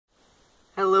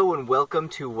Hello and welcome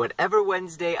to Whatever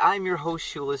Wednesday. I'm your host,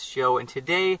 Shoeless Joe, and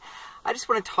today I just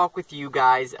want to talk with you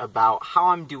guys about how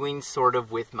I'm doing sort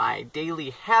of with my daily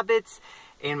habits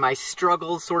and my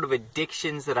struggles, sort of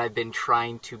addictions that I've been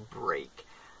trying to break.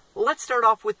 Let's start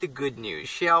off with the good news,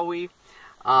 shall we?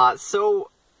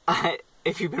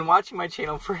 If you've been watching my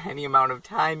channel for any amount of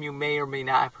time, you may or may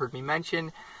not have heard me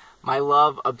mention my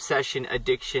love, obsession,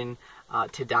 addiction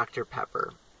to Dr.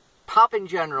 Pepper. Pop in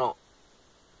general.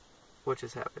 What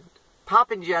just happened?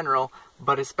 Pop in general,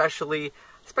 but especially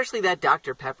that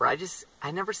Dr. Pepper.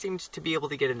 I never seemed to be able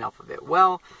to get enough of it.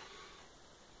 Well,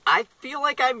 I feel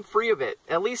like I'm free of it,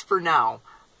 at least for now.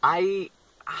 I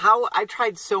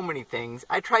tried so many things.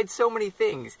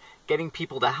 Getting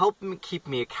people to help me, keep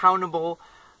me accountable.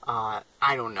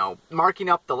 Marking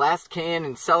up the last can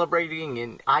and celebrating,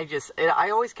 and I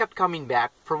always kept coming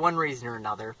back for one reason or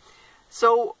another.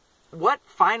 So what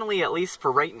finally, at least for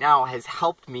right now, has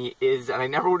helped me is, and I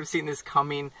never would have seen this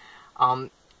coming,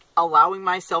 allowing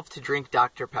myself to drink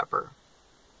Dr. Pepper.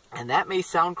 And that may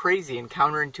sound crazy and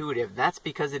counterintuitive. That's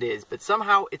because it is. But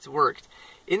somehow it's worked.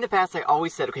 In the past, I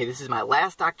always said, okay, this is my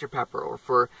last Dr. Pepper. Or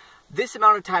for this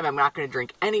amount of time, I'm not going to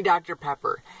drink any Dr.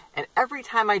 Pepper. And every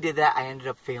time I did that, I ended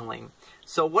up failing.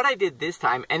 So what I did this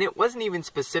time, and it wasn't even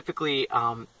specifically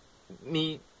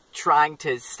me trying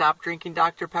to stop drinking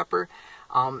Dr. Pepper.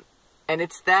 And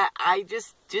it's that I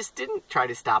just didn't try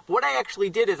to stop. What I actually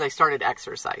did is I started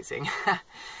exercising.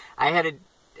 I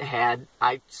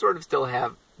sort of still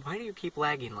have. Why do you keep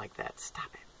lagging like that?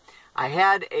 Stop it. I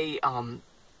had a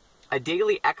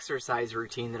daily exercise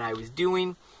routine that I was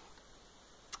doing,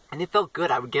 and it felt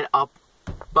good. I would get up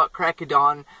butt crack of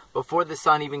dawn before the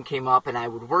sun even came up, and I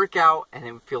would work out, and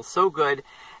it would feel so good.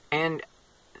 And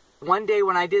one day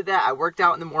when I did that, I worked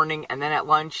out in the morning, and then at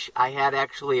lunch, I had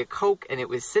actually a Coke, and it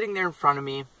was sitting there in front of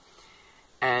me,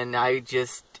 and I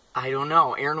don't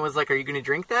know. Aaron was like, "Are you going to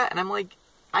drink that?" And I'm like,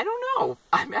 "I don't know.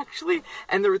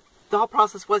 And the thought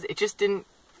process was, it just didn't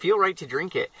feel right to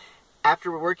drink it.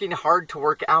 After working hard to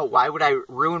work out, why would I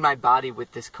ruin my body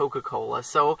with this Coca-Cola?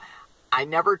 So I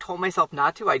never told myself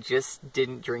not to, I just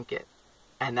didn't drink it.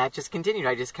 And that just continued.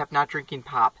 I just kept not drinking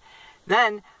pop.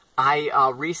 Then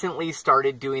I recently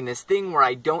started doing this thing where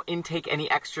I don't intake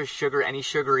any extra sugar, any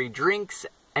sugary drinks,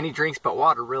 any drinks but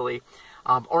water, really,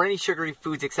 or any sugary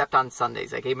foods except on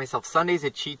Sundays. I gave myself Sundays a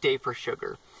cheat day for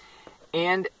sugar.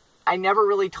 And I never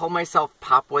really told myself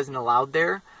pop wasn't allowed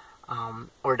there,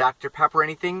 or Dr. Pepper or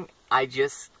anything. I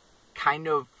just kind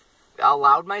of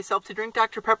allowed myself to drink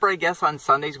Dr. Pepper, I guess, on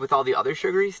Sundays with all the other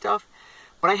sugary stuff.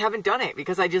 But I haven't done it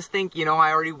because I just think,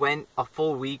 I already went a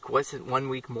full week, wasn't 1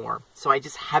 week more. So I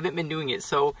just haven't been doing it.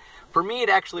 So for me, it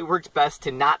actually works best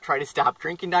to not try to stop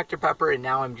drinking Dr. Pepper, and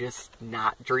now I'm just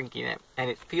not drinking it.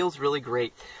 And it feels really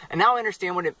great. And now I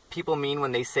understand what people mean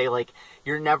when they say, like,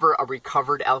 you're never a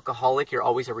recovered alcoholic, you're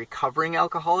always a recovering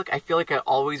alcoholic. I feel like I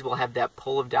always will have that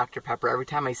pull of Dr. Pepper. Every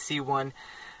time I see one,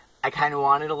 I kind of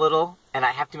want it a little, and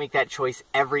I have to make that choice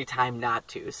every time not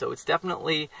to. So it's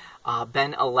definitely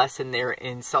been a lesson there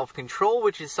in self-control,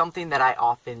 which is something that I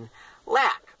often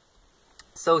lack.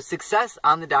 So success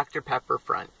on the Dr. Pepper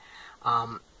front.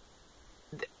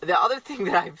 The other thing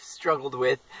that I've struggled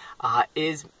with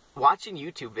is watching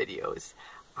YouTube videos.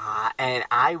 And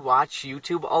I watch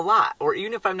YouTube a lot. Or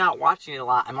even if I'm not watching it a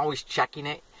lot, I'm always checking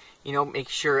it. Make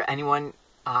sure anyone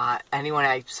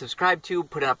I subscribe to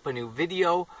put up a new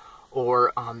video.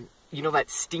 Or, that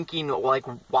stinking, like,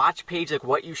 watch page, like,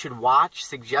 what you should watch,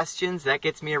 suggestions, that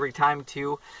gets me every time,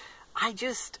 too. I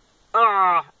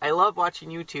love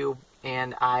watching YouTube,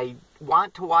 and I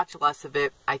want to watch less of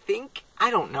it. I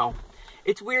don't know.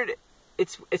 It's weird.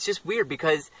 It's just weird,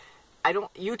 because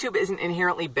YouTube isn't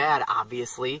inherently bad,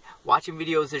 obviously. Watching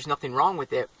videos, there's nothing wrong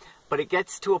with it. But it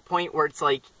gets to a point where it's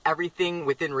like, everything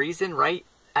within reason, right?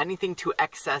 Anything to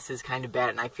excess is kind of bad,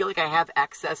 and I feel like I have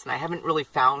excess, and I haven't really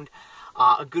found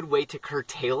a good way to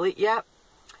curtail it yet.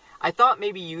 I thought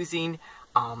maybe using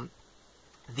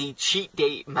the cheat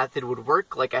day method would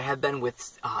work, like I have been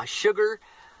with sugar,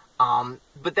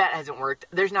 but that hasn't worked.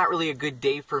 There's not really a good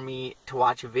day for me to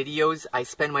watch videos. I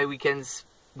spend my weekends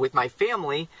with my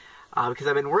family because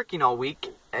I've been working all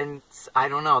week, and I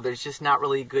don't know, there's just not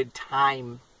really a good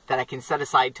time that I can set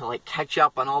aside to, like, catch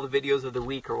up on all the videos of the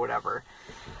week or whatever.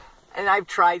 And I've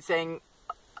tried saying,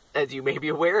 as you may be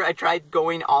aware, I tried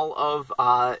going all of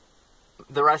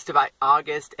the rest of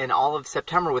August and all of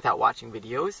September without watching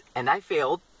videos, and I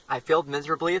failed. I failed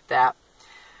miserably at that.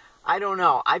 I don't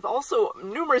know. I've also,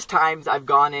 numerous times, I've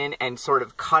gone in and sort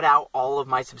of cut out all of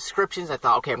my subscriptions. I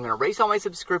thought, okay, I'm going to erase all my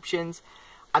subscriptions.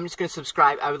 I'm just going to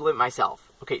subscribe. I would limit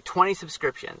myself. Okay, 20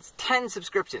 subscriptions, 10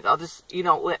 subscriptions. I'll just,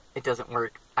 it doesn't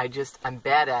work. I'm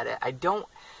bad at it. I don't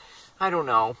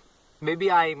know.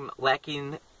 Maybe I'm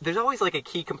lacking. There's always like a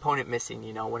key component missing,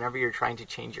 you know, whenever you're trying to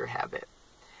change your habit.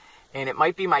 And it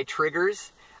might be my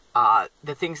triggers.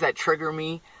 The things that trigger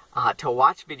me to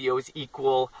watch videos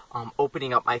equal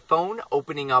opening up my phone,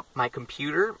 opening up my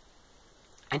computer.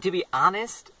 And to be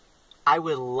honest, I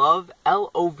would love,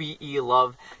 L-O-V-E,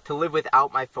 love, to live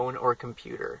without my phone or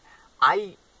computer.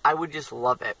 I would just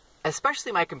love it.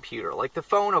 Especially my computer. Like the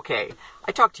phone, okay.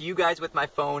 I talk to you guys with my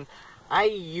phone. I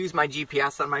use my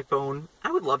GPS on my phone.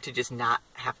 I would love to just not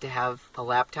have to have a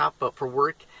laptop, but for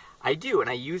work, I do, and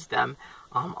I use them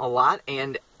a lot.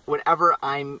 And whenever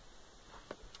I'm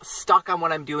stuck on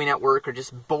what I'm doing at work or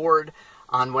just bored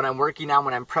on what I'm working on,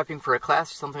 when I'm prepping for a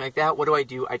class or something like that, what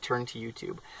do? I turn to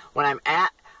YouTube. When I'm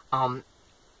at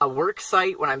a work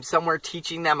site, when I'm somewhere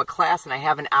teaching them a class and I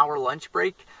have an hour lunch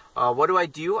break, what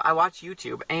do? I watch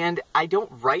YouTube. And I don't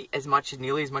write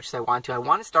nearly as much as I want to. I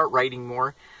want to start writing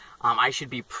more. I should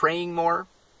be praying more.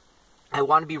 I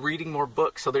want to be reading more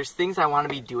books. So there's things I want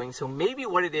to be doing. So maybe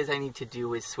what it is I need to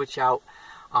do is switch out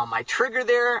my trigger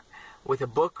there with a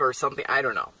book or something. I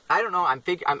don't know.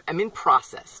 I'm in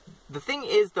process. The thing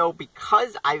is, though,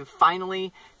 because I've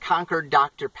finally conquered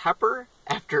Dr. Pepper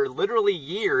after literally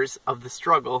years of the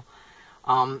struggle,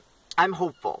 I'm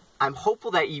hopeful. I'm hopeful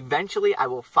that eventually I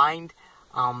will find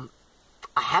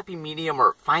a happy medium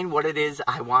or find what it is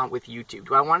I want with YouTube.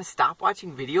 Do I want to stop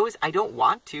watching videos? I don't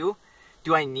want to.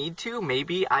 Do I need to?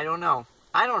 Maybe. I don't know.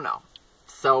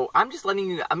 So I'm just giving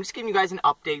you guys an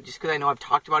update just because I know I've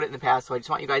talked about it in the past. So I just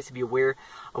want you guys to be aware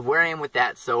of where I am with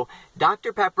that. So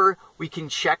Dr. Pepper, we can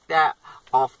check that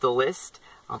off the list.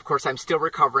 Of course, I'm still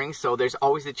recovering, so there's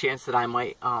always a chance that I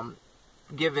might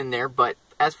give in there. But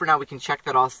as for now, we can check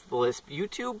that off the list.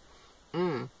 YouTube,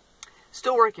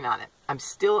 still working on it. It's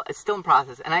still in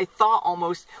process. And I thought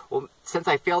almost, well, since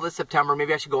I failed this September,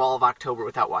 maybe I should go all of October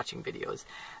without watching videos.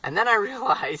 And then I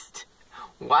realized,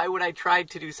 why would I try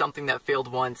to do something that failed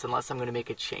once unless I'm going to make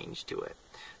a change to it?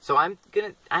 So I'm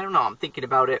thinking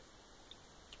about it.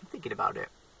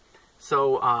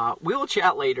 So we will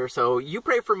chat later. So you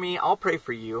pray for me, I'll pray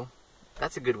for you.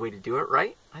 That's a good way to do it,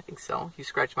 right? I think so. You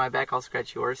scratch my back, I'll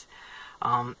scratch yours.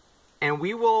 And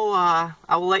we will, I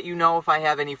will let you know if I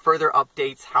have any further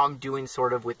updates, how I'm doing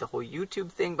sort of with the whole YouTube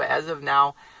thing. But as of now,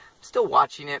 I'm still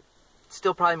watching it.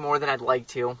 Still probably more than I'd like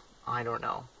to. I don't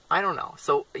know.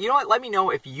 So, you know what? Let me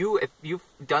know if you've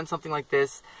done something like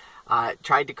this,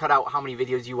 tried to cut out how many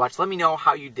videos you watch. Let me know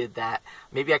how you did that.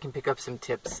 Maybe I can pick up some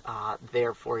tips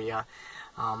there for you.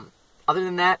 Other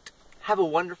than that, have a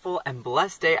wonderful and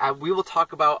blessed day. We will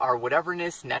talk about our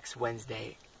whateverness next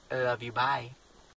Wednesday. I love you. Bye.